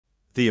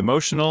The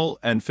emotional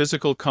and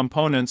physical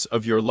components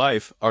of your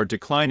life are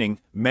declining.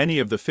 Many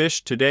of the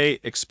fish today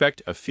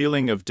expect a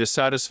feeling of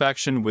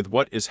dissatisfaction with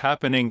what is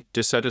happening,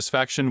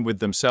 dissatisfaction with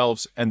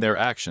themselves and their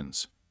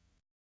actions.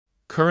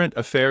 Current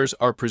affairs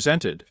are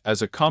presented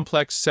as a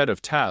complex set of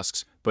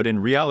tasks, but in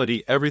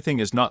reality everything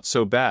is not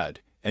so bad,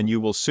 and you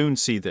will soon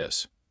see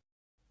this.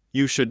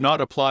 You should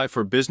not apply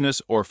for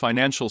business or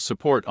financial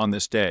support on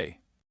this day.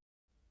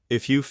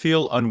 If you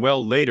feel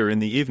unwell later in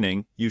the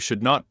evening, you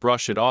should not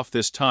brush it off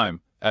this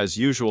time. As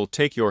usual,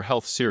 take your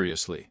health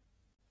seriously.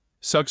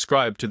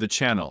 Subscribe to the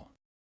channel.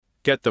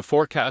 Get the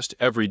forecast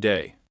every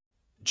day.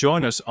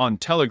 Join us on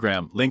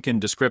Telegram, link in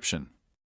description.